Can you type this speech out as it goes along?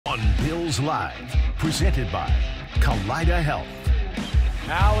on Bills Live, presented by Kaleida Health.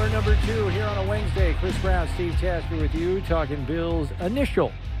 Hour number 2 here on a Wednesday. Chris Brown, Steve Tasker with you, talking Bills'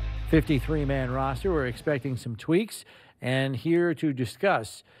 initial 53-man roster. We're expecting some tweaks, and here to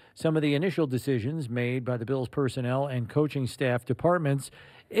discuss some of the initial decisions made by the Bills personnel and coaching staff departments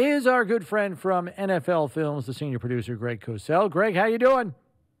is our good friend from NFL Films, the senior producer, Greg Cosell. Greg, how you doing?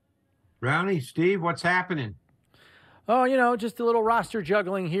 Brownie, Steve, what's happening? Oh, you know, just a little roster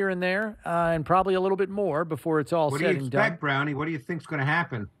juggling here and there, and probably a little bit more before it's all said and done. What do you expect, Brownie? What do you think's going to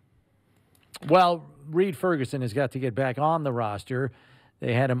happen? Well, Reed Ferguson has got to get back on the roster.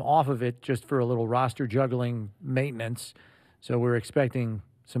 They had him off of it just for a little roster juggling maintenance. So we're expecting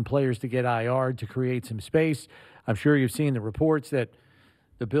some players to get IR'd to create some space. I'm sure you've seen the reports that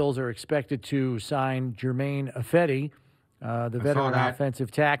the Bills are expected to sign Germain Ifedi, the veteran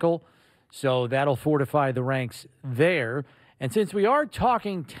offensive tackle. So that'll fortify the ranks there. And since we are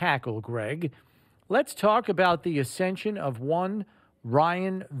talking tackle, Greg, let's talk about the ascension of one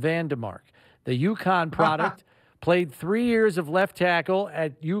Ryan Van Demark, the UConn product. Played 3 years of left tackle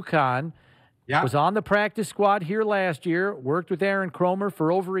at UConn. Yep. Was on the practice squad here last year, worked with Aaron Cromer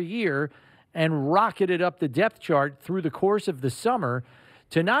for over a year, and rocketed up the depth chart through the course of the summer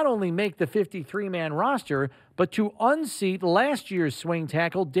to not only make the 53-man roster, but to unseat last year's swing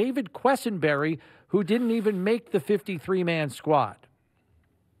tackle, David Quessenberry, who didn't even make the 53-man squad.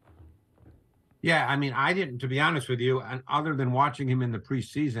 Yeah, I mean, I didn't, to be honest with you, and other than watching him in the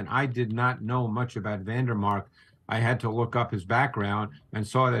preseason, I did not know much about Van Demark. I had to look up his background and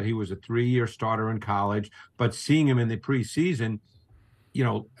saw that he was a 3-year starter in college, but seeing him in the preseason, you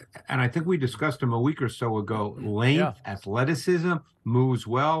know, and I think we discussed him a week or so ago, length, athleticism, moves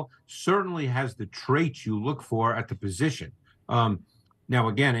well, certainly has the traits you look for at the position. Now,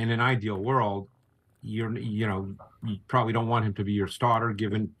 again, in an ideal world, you probably don't want him to be your starter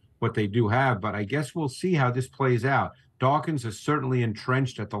given what they do have, but I guess we'll see how this plays out. Dawkins is certainly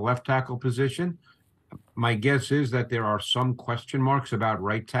entrenched at the left tackle position. My guess is that there are some question marks about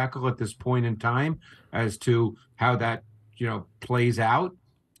right tackle at this point in time as to how that, plays out.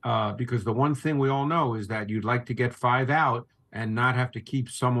 Because the one thing we all know is that you'd like to get 5 out and not have to keep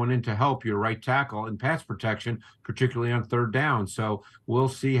someone in to help your right tackle in pass protection, particularly on third down. So we'll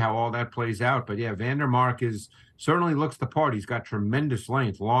see how all that plays out. But yeah, Van Demark certainly looks the part. He's got tremendous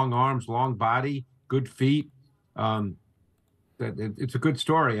length, long arms, long body, good feet. It's a good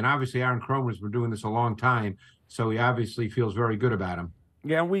story. And obviously Aaron Cromer's been doing this a long time, so he obviously feels very good about him.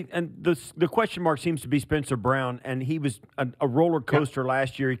 Yeah, the question mark seems to be Spencer Brown, and he was a roller coaster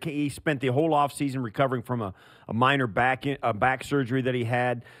last year. He spent the whole offseason recovering from a minor back surgery that he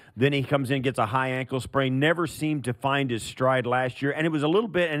had. Then he comes in and gets a high ankle sprain. Never seemed to find his stride last year, and it was a little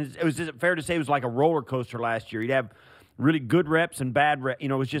bit. And it was fair to say it was like a roller coaster last year. He'd have really good reps and bad reps.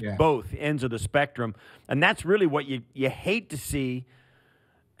 It was just both ends of the spectrum, and that's really what you hate to see.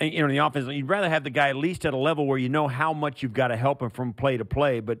 In the offense, you'd rather have the guy at least at a level where you know how much you've got to help him from play to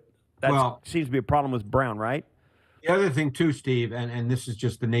play, but that seems to be a problem with Brown, right? The other thing, too, Steve, and this is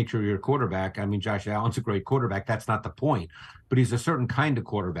just the nature of your quarterback. I mean, Josh Allen's a great quarterback. That's not the point. But he's a certain kind of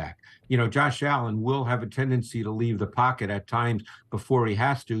quarterback. Josh Allen will have a tendency to leave the pocket at times before he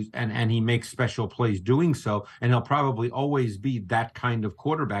has to, and he makes special plays doing so. And he'll probably always be that kind of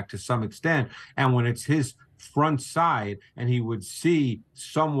quarterback to some extent. And when it's his front side and he would see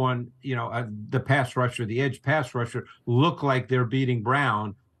someone, the pass rusher, the edge pass rusher, look like they're beating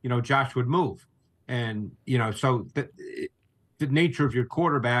Brown, Josh would move. And, so the nature of your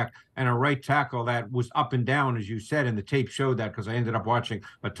quarterback and a right tackle that was up and down, as you said, and the tape showed that because I ended up watching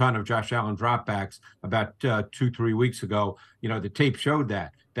a ton of Josh Allen dropbacks about 2-3 weeks ago. The tape showed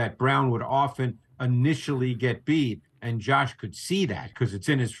that Brown would often initially get beat. And Josh could see that because it's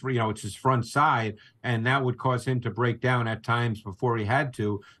in his, it's his front side, and that would cause him to break down at times before he had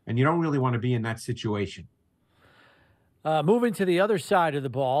to. And you don't really want to be in that situation. Moving to the other side of the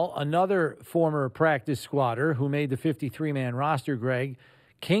ball, another former practice squatter who made the 53-man roster, Greg,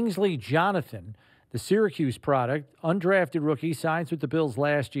 Kingsley Jonathan, the Syracuse product, undrafted rookie, signs with the Bills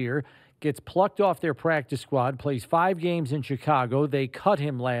last year, gets plucked off their practice squad, plays 5 games in Chicago. They cut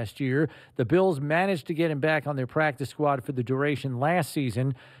him last year. The Bills managed to get him back on their practice squad for the duration last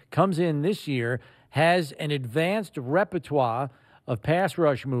season, comes in this year, has an advanced repertoire of pass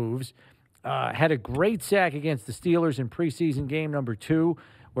rush moves, had a great sack against the Steelers in preseason game number 2,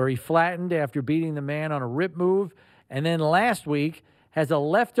 where he flattened after beating the man on a rip move. And then last week, has a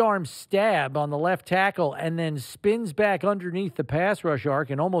left arm stab on the left tackle and then spins back underneath the pass rush arc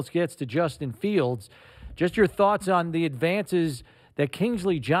and almost gets to Justin Fields. Just your thoughts on the advances that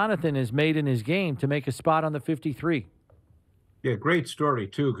Kingsley Jonathan has made in his game to make a spot on the 53. Yeah, great story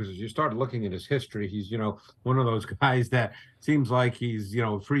too, because as you start looking at his history, he's, one of those guys that seems like he's,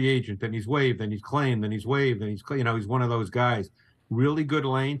 a free agent, then he's waived, then he's claimed, then he's waived, then he's one of those guys. Really good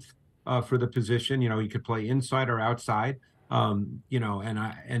length for the position. He could play inside or outside. And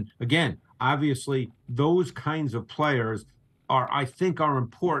again, obviously those kinds of players I think are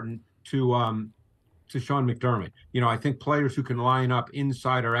important to Sean McDermott. I think players who can line up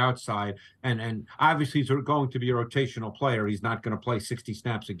inside or outside, and obviously he's going to be a rotational player. He's not going to play 60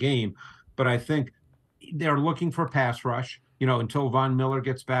 snaps a game, but I think they're looking for pass rush, until Von Miller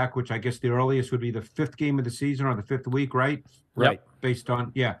gets back, which I guess the earliest would be the 5th game of the season or the 5th week, right? Right. Based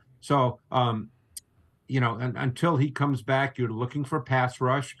on, yeah. So, until he comes back, you're looking for pass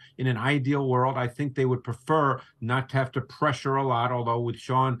rush. In an ideal world, I think they would prefer not to have to pressure a lot, although with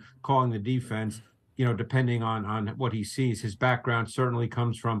Sean calling the defense, depending on what he sees, his background certainly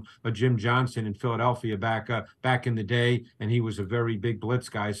comes from a Jim Johnson in Philadelphia back in the day, and he was a very big blitz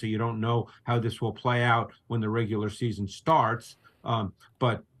guy. So you don't know how this will play out when the regular season starts.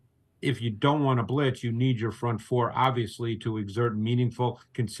 But if you don't want to blitz, you need your front four, obviously, to exert meaningful,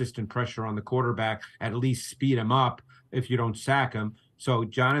 consistent pressure on the quarterback, at least speed him up if you don't sack him. So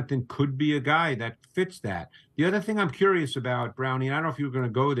Jonathan could be a guy that fits that. The other thing I'm curious about, Brownie, and I don't know if you were going to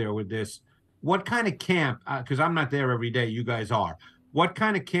go there with this, what kind of camp, because I'm not there every day, you guys are, what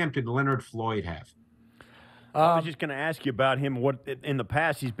kind of camp did Leonard Floyd have? I was just going to ask you about him. What in the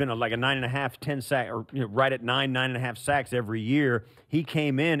past he's been like a 9.5, 10 sack, or right at 9.5 sacks every year. He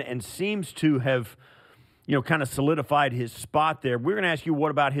came in and seems to have, kind of solidified his spot there. We're going to ask you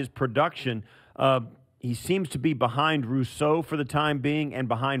what about his production. He seems to be behind Rousseau for the time being and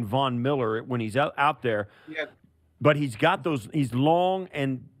behind Von Miller when he's out there. Yeah. But he's got those. He's long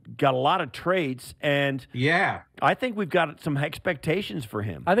and got a lot of traits, and yeah, I think we've got some expectations for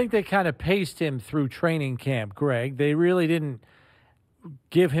him. I think they kind of paced him through training camp, Greg. They really didn't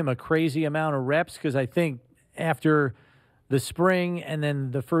give him a crazy amount of reps because I think after the spring and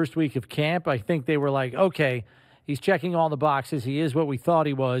then the first week of camp, I think they were like, okay, he's checking all the boxes. He is what we thought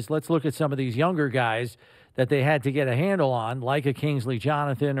he was. Let's look at some of these younger guys that they had to get a handle on, like a Kingsley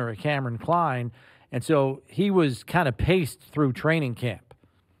Jonathan or a Cameron Klein. And so he was kind of paced through training camp.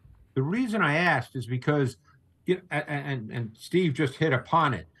 The reason I asked is because, and Steve just hit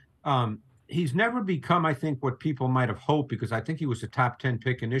upon it. He's never become, I think, what people might have hoped, because I think he was a top 10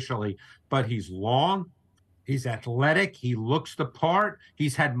 pick initially, but he's long, he's athletic, he looks the part.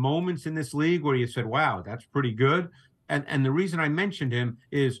 He's had moments in this league where you said, wow, that's pretty good. And the reason I mentioned him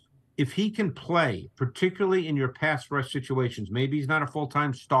is if he can play, particularly in your pass rush situations, maybe he's not a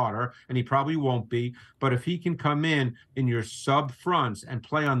full-time starter, and he probably won't be, but if he can come in your sub fronts and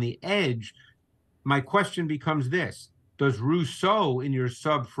play on the edge, my question becomes this. Does Rousseau in your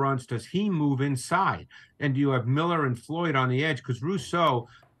sub fronts, does he move inside? And do you have Miller and Floyd on the edge? Because Rousseau,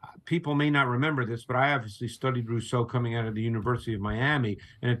 people may not remember this, but I obviously studied Rousseau coming out of the University of Miami.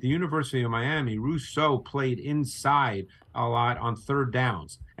 And at the University of Miami, Rousseau played inside a lot on third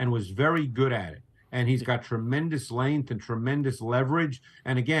downs and was very good at it. And he's got tremendous length and tremendous leverage.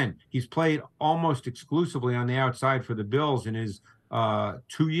 And again, he's played almost exclusively on the outside for the Bills in his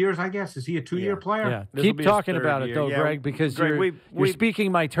 2 years, I guess. Is he a 2-year player? Yeah. Keep talking about it, though, Greg, because Greg, you're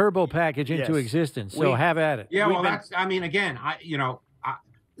speaking my turbo package into existence. So have at it. Yeah, well, again,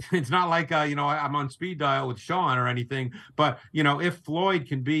 it's not like, I'm on speed dial with Sean or anything, but, if Floyd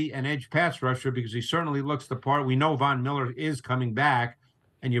can be an edge pass rusher, because he certainly looks the part, we know Von Miller is coming back,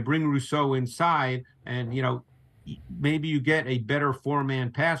 and you bring Rousseau inside and, maybe you get a better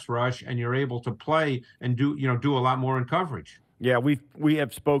 4-man pass rush and you're able to play and do a lot more in coverage. Yeah, we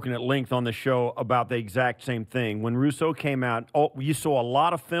have spoken at length on the show about the exact same thing. When Rousseau came out, you saw a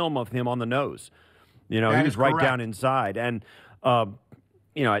lot of film of him on the nose. He was right down inside. And,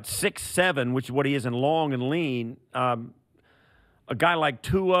 at 6'7", which is what he is in long and lean, a guy like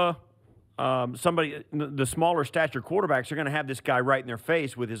Tua, the smaller stature quarterbacks are going to have this guy right in their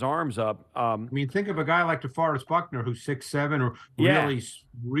face with his arms up. Think of a guy like DeForest Buckner, who's 6'7", or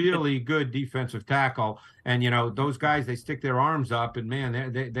really good defensive tackle. And, those guys, they stick their arms up, and,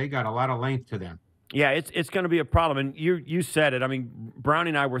 man, they got a lot of length to them. Yeah, it's going to be a problem. And you said it. Brownie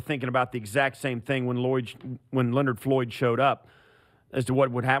and I were thinking about the exact same thing when Leonard Floyd showed up, as to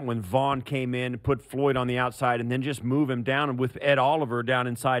what would happen when Vaughn came in and put Floyd on the outside and then just move him down, and with Ed Oliver down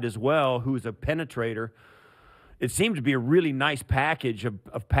inside as well, who's a penetrator. It seemed to be a really nice package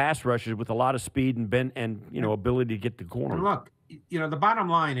of pass rushers with a lot of speed and ability to get the corner. And look, the bottom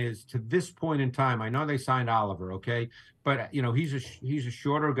line is, to this point in time, I know they signed Oliver, okay? But, he's a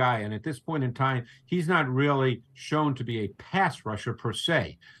shorter guy, and at this point in time, he's not really shown to be a pass rusher per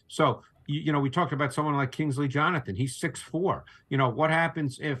se. So we talked about someone like Kingsley Jonathan. He's 6'4". What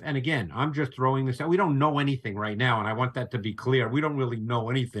happens if, and again, I'm just throwing this out. We don't know anything right now, and I want that to be clear. We don't really know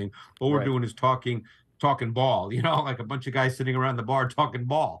anything. All we're doing is talking ball, like a bunch of guys sitting around the bar talking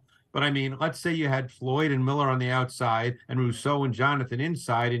ball. But I mean, let's say you had Floyd and Miller on the outside and Rousseau and Jonathan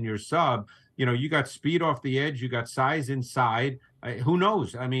inside in your sub. You got speed off the edge, you got size inside. Who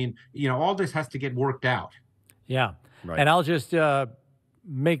knows? I mean, all this has to get worked out. Yeah. Right. And I'll just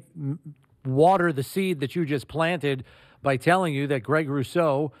water the seed that you just planted by telling you that Greg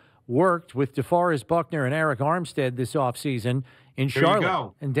Rousseau worked with DeForest Buckner and Eric Armstead this offseason in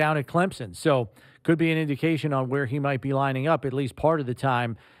Charlotte and down at Clemson. So could be an indication on where he might be lining up at least part of the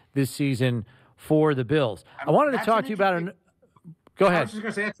time this season for the Bills. I wanted to talk to you about Go ahead. I was just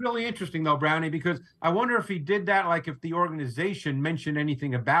going to say, that's really interesting, though, Brownie, because I wonder if he did that, like if the organization mentioned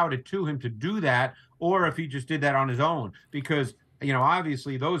anything about it to him to do that, or if he just did that on his own. Because,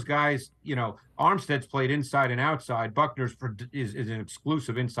 obviously those guys, Armstead's played inside and outside. Buckner's is an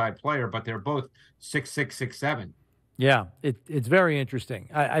exclusive inside player, but they're both 6'6", 6'7". Yeah, it's very interesting.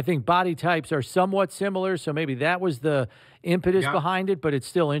 I think body types are somewhat similar, so maybe that was the impetus behind it, but it's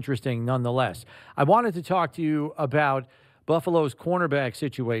still interesting nonetheless. I wanted to talk to you about Buffalo's cornerback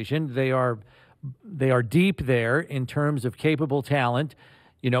situation. They are deep there in terms of capable talent,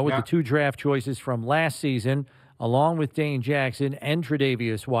 with the 2 draft choices from last season, along with Dane Jackson and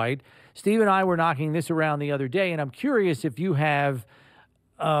Tre'Davious White. Steve and I were knocking this around the other day, and I'm curious if you have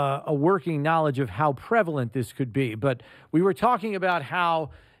a working knowledge of how prevalent this could be. But we were talking about how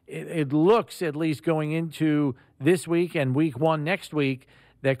it looks, at least going into this week and week 1 next week,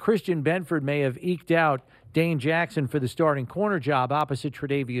 that Christian Benford may have eked out Dane Jackson for the starting corner job opposite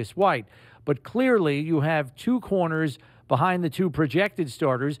Tre'Davious White. But clearly you have 2 corners behind the 2 projected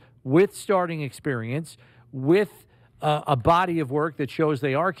starters with starting experience, with a body of work that shows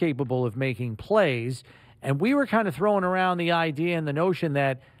they are capable of making plays. And we were kind of throwing around the idea and the notion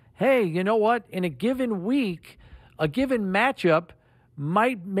that, hey, you know what? In a given week, a given matchup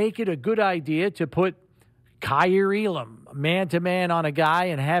might make it a good idea to put Kaiir Elam man-to-man on a guy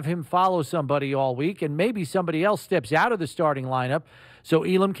and have him follow somebody all week, and maybe somebody else steps out of the starting lineup so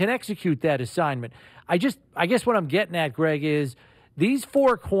Elam can execute that assignment. I guess what I'm getting at, Greg, is these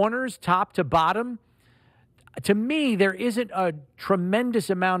 4 corners, top to bottom, to me, there isn't a tremendous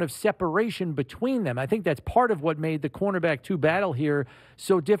amount of separation between them. I think that's part of what made the cornerback 2 battle here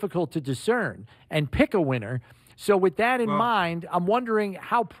so difficult to discern and pick a winner. So with that in mind, I'm wondering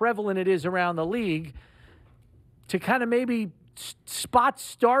how prevalent it is around the league to kind of maybe spot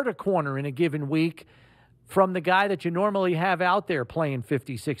start a corner in a given week from the guy that you normally have out there playing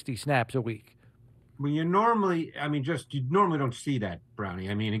 50, 60 snaps a week. Well, you normally don't see that, Brownie.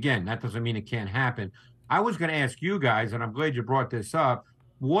 I mean, again, that doesn't mean it can't happen. I was going to ask you guys, and I'm glad you brought this up,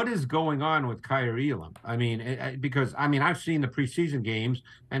 what is going on with Kaiir Elam? I mean, because, I've seen the preseason games,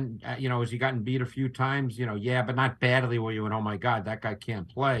 and, has he gotten beat a few times? But not badly where you went, oh, my God, that guy can't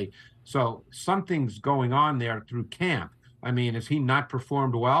play. So something's going on there through camp. I mean, has he not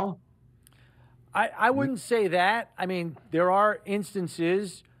performed well? I wouldn't say that. I mean, there are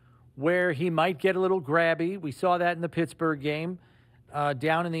instances where he might get a little grabby. We saw that in the Pittsburgh game.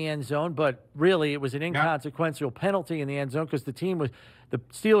 Down in the end zone, but really it was an inconsequential penalty in the end zone because the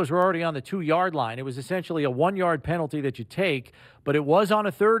Steelers were already on the 2-yard line. It was essentially a 1-yard penalty that you take, but it was on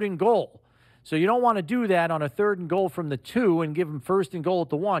a 3rd and goal. So you don't want to do that on a 3rd and goal from the 2 and give them 1st and goal at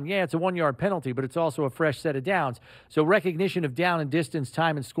the 1. Yeah, it's a 1-yard penalty, but it's also a fresh set of downs. So recognition of down and distance,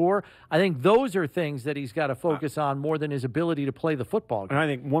 time and score, I think those are things that he's got to focus on more than his ability to play the football game. And I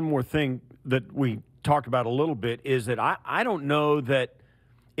think one more thing that we talked about a little bit is that I don't know that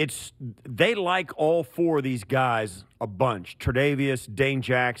they like all 4 of these guys a bunch. Tre'Davious, Dane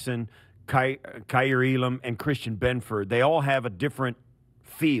Jackson, Kaiir Elam, and Christian Benford. They all have a different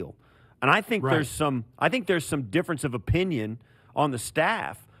feel. And I think there's some difference of opinion on the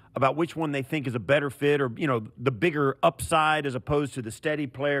staff about which one they think is a better fit or, the bigger upside as opposed to the steady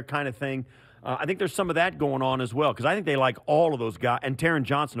player kind of thing. I think there's some of that going on as well because I think they like all of those guys, and Taron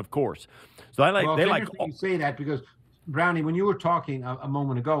Johnson, of course. So you say that because, Brownie, when you were talking a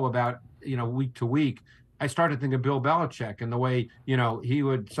moment ago about, week to week, I started thinking of Bill Belichick and the way, he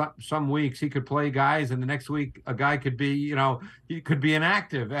would some weeks he could play guys and the next week a guy could be, he could be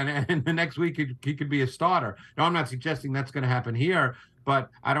inactive and the next week he could be a starter. Now, I'm not suggesting that's going to happen here, but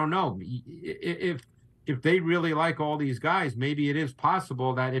I don't know. If they really like all these guys, maybe it is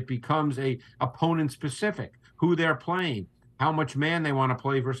possible that it becomes a opponent specific, who they're playing, how much man they want to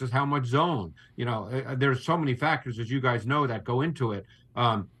play versus how much zone. There's so many factors, as you guys know, that go into it.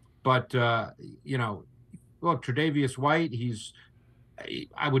 Look, Tre'Davious White,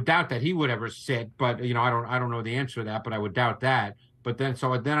 I would doubt that he would ever sit, but I don't know the answer to that, but I would doubt that. But then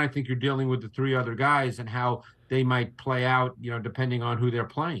I think you're dealing with the three other guys and how they might play out, depending on who they're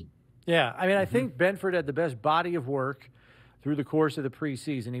playing. Yeah, I mean, I think Benford had the best body of work through the course of the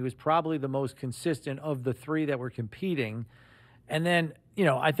preseason. He was probably the most consistent of the three that were competing. And then,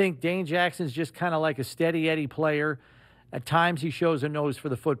 I think Dane Jackson's just kind of like a steady Eddie player. At times he shows a nose for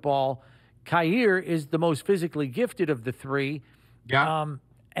the football. Kyer is the most physically gifted of the three. Yeah.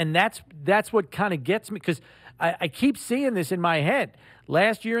 And that's what kind of gets me, because I keep seeing this in my head.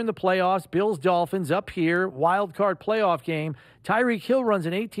 Last year in the playoffs, Bills-Dolphins up here, wild card playoff game, Tyreek Hill runs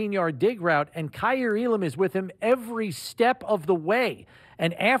an 18-yard dig route, and Kyer Elam is with him every step of the way.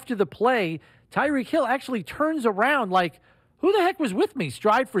 And after the play, Tyreek Hill actually turns around like, who the heck was with me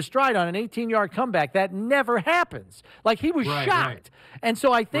stride for stride on an 18-yard comeback? That never happens. Like, he was shocked. Right. And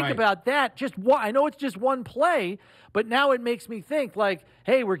so I think about that. I know it's just one play, but now it makes me think, like,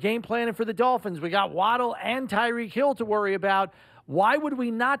 hey, we're game planning for the Dolphins. We got Waddle and Tyreek Hill to worry about. Why would we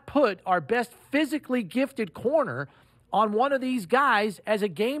not put our best physically gifted corner on one of these guys as a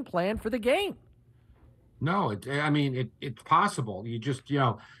game plan for the game? No, it's possible. You just,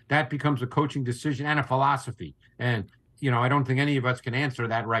 that becomes a coaching decision and a philosophy. And, I don't think any of us can answer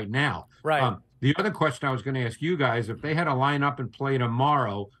that right now. Right. The other question I was going to ask you guys, if they had to line up and play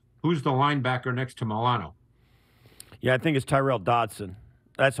tomorrow, who's the linebacker next to Milano? Yeah, I think it's Tyrel Dodson.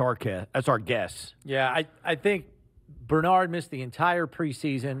 That's our guess. Yeah, I think Bernard missed the entire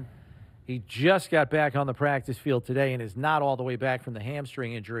preseason. He just got back on the practice field today and is not all the way back from the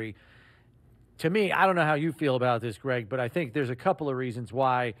hamstring injury. To me, I don't know how you feel about this, Greg, but I think there's a couple of reasons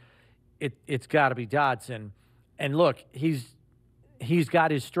why it's got to be Dodson. And look, he's got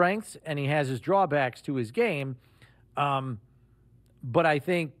his strengths and he has his drawbacks to his game. But I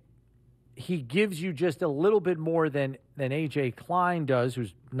think he gives you just a little bit more than A.J. Klein does,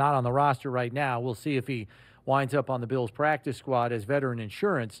 who's not on the roster right now. We'll see if he winds up on the Bills practice squad as veteran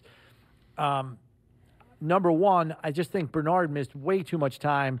insurance. Number one, I just think Bernard missed way too much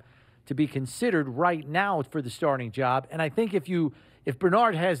time to be considered right now for the starting job. And I think if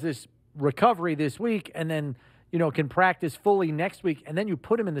Bernard has this recovery this week and then, can practice fully next week, and then you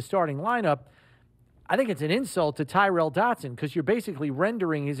put him in the starting lineup, I think it's an insult to Tyrel Dodson, because you're basically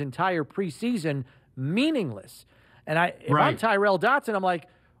rendering his entire preseason meaningless. And if I'm Tyrel Dodson, I'm like,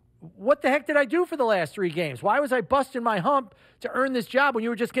 what the heck did I do for the last 3 games? Why was I busting my hump to earn this job when you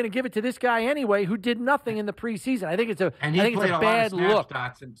were just going to give it to this guy anyway, who did nothing in the preseason? I think it's a bad look.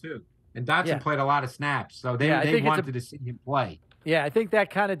 Dodson too, and Dodson played a lot of snaps, so they wanted to see him play. Yeah, I think that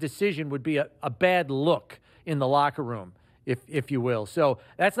kind of decision would be a bad look in the locker room, if you will. So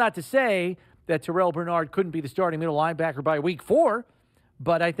that's not to say that Terrell Bernard couldn't be the starting middle linebacker by week 4,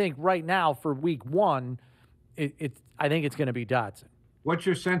 but I think right now for week 1, I think it's going to be Dodson. What's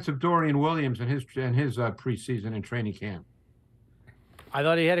your sense of Dorian Williams and his preseason and training camp? I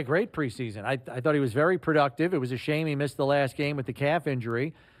thought he had a great preseason. I thought he was very productive. It was a shame he missed the last game with the calf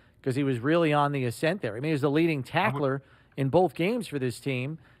injury, because he was really on the ascent there. I mean, he was the leading tackler in both games for this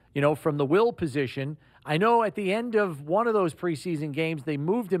team, from the will position. I know at the end of one of those preseason games, they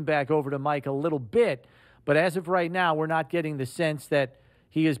moved him back over to Mike a little bit, but as of right now, we're not getting the sense that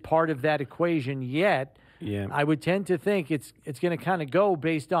he is part of that equation yet. Yeah. I would tend to think it's going to kind of go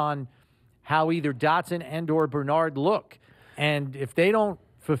based on how either Dotson and or Bernard look. And if they don't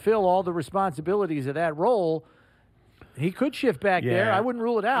fulfill all the responsibilities of that role, he could shift back there. I wouldn't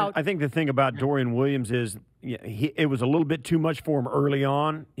rule it out. I think the thing about Dorian Williams is it was a little bit too much for him early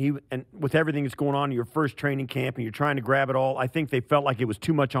on. And with everything that's going on in your first training camp and you're trying to grab it all, I think they felt like it was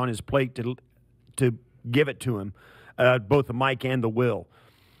too much on his plate to give it to him, both the Mike and the will.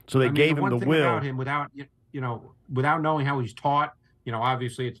 So they gave him the will. About him, without knowing how he's taught,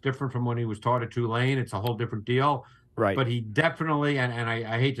 obviously it's different from when he was taught at Tulane. It's a whole different deal. Right. But he definitely, and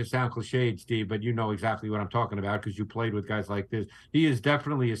I hate to sound cliched, Steve, but you know exactly what I'm talking about because you played with guys like this. He is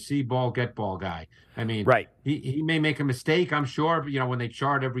definitely a see ball, get ball guy. I mean, right. He may make a mistake, I'm sure, when they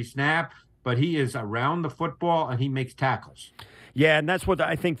chart every snap, but he is around the football and he makes tackles. Yeah, and that's what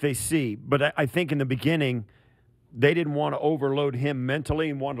I think they see. But I think in the beginning, they didn't want to overload him mentally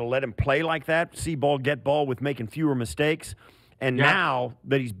and wanted to let him play like that, see ball, get ball, with making fewer mistakes. And now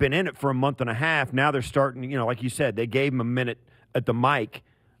that he's been in it for a month and a half, now they're starting, like you said, they gave him a minute at the mic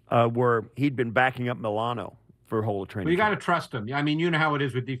where he'd been backing up Milano for a whole training. Well, you got to trust him. I mean, you know how it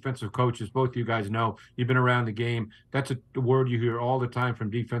is with defensive coaches. Both you guys know. You've been around the game. That's a word you hear all the time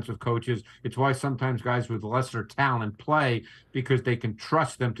from defensive coaches. It's why sometimes guys with lesser talent play, because they can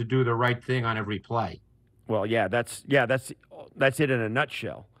trust them to do the right thing on every play. Well, that's it in a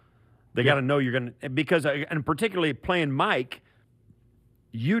nutshell. They got to know you're going to, because, and particularly playing Mike,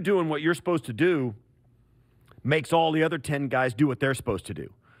 you doing what you're supposed to do makes all the other 10 guys do what they're supposed to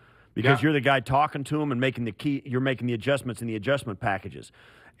do. Because you're the guy talking to them and you're making the adjustments in the adjustment packages.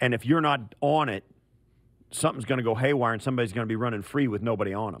 And if you're not on it, something's going to go haywire and somebody's going to be running free with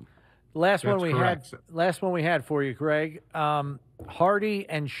nobody on them. Last one we had for you, Greg. Hardy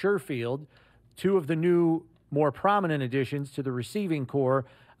and Sherfield, two of the new, more prominent additions to the receiving corps.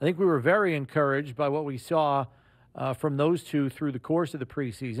 I think we were very encouraged by what we saw from those two through the course of the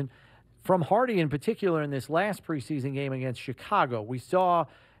preseason. From Hardy in particular in this last preseason game against Chicago, we saw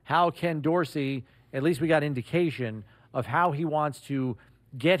how Ken Dorsey, at least we got indication of how he wants to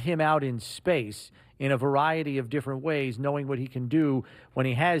get him out in space in a variety of different ways, knowing what he can do when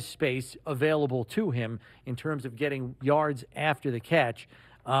he has space available to him in terms of getting yards after the catch.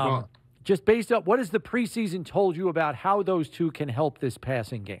 Just based up, what has the preseason told you about how those two can help this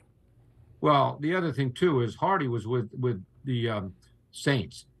passing game? Well, the other thing, too, is Hardy was with the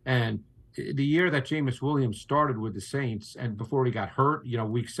Saints. And the year that Jameis Williams started with the Saints and before he got hurt,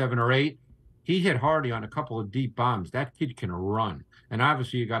 week 7 or 8, he hit Hardy on a couple of deep bombs. That kid can run. And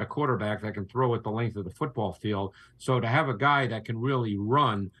obviously you got a quarterback that can throw at the length of the football field. So to have a guy that can really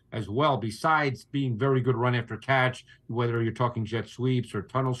run as well, besides being very good run after catch, whether you're talking jet sweeps or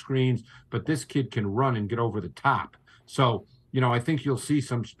tunnel screens, but this kid can run and get over the top. So, I think you'll see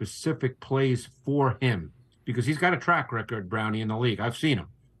some specific plays for him because he's got a track record, Brownie, in the league. I've seen him.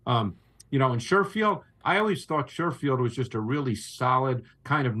 And Sherfield, I always thought Sherfield was just a really solid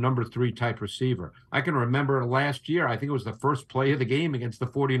kind of number 3 type receiver. I can remember last year, I think it was the first play of the game against the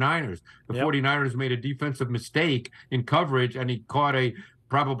 49ers. The 49ers made a defensive mistake in coverage, and he caught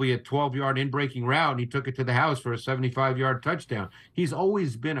probably a 12-yard in-breaking route, and he took it to the house for a 75-yard touchdown. He's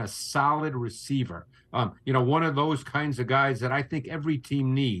always been a solid receiver. One of those kinds of guys that I think every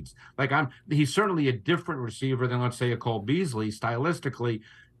team needs. He's certainly a different receiver than, let's say, a Cole Beasley stylistically.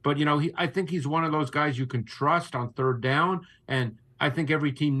 But, I think he's one of those guys you can trust on third down, and I think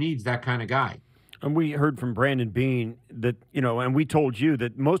every team needs that kind of guy. And we heard from Brandon Beane that, and we told you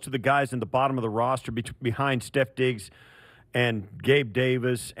that most of the guys in the bottom of the roster behind Steph Diggs and Gabe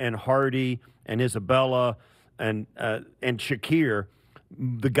Davis and Hardy and Isabella and Shakir,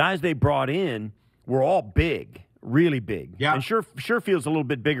 the guys they brought in were all big, really big. Yeah. And Sherfield's a little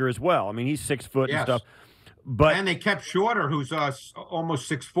bit bigger as well. I mean, he's 6 foot and stuff. And they kept Shorter, who's almost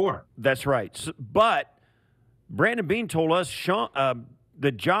 6'4". That's right. But Brandon Beane told us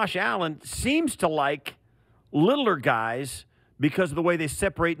that Josh Allen seems to like littler guys because of the way they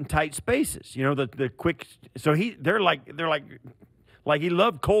separate in tight spaces. The quick. So they're like he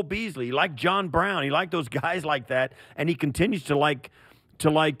loved Cole Beasley, he liked John Brown, he liked those guys like that, and he continues to like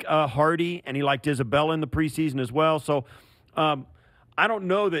Hardy, and he liked Isabella in the preseason as well. So I don't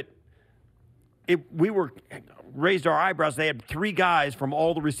know that. We raised our eyebrows. They had 3 guys from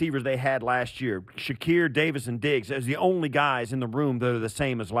all the receivers they had last year, Shakir, Davis, and Diggs, as the only guys in the room that are the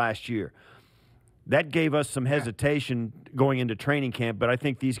same as last year. That gave us some hesitation going into training camp, but I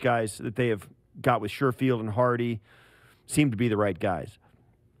think these guys that they have got with Sherfield and Hardy seem to be the right guys.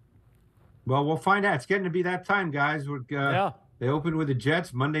 Well, we'll find out. It's getting to be that time, guys. They open with the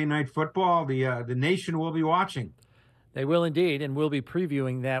Jets, Monday Night Football. The nation will be watching. They will indeed, and we'll be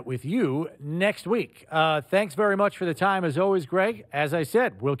previewing that with you next week. Thanks very much for the time, as always, Greg. As I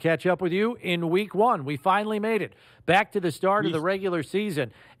said, we'll catch up with you in week 1. We finally made it back to the start of the regular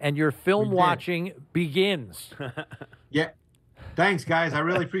season, and your film watching begins. Yeah. Thanks, guys. I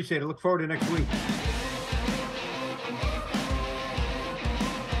really appreciate it. Look forward to next week.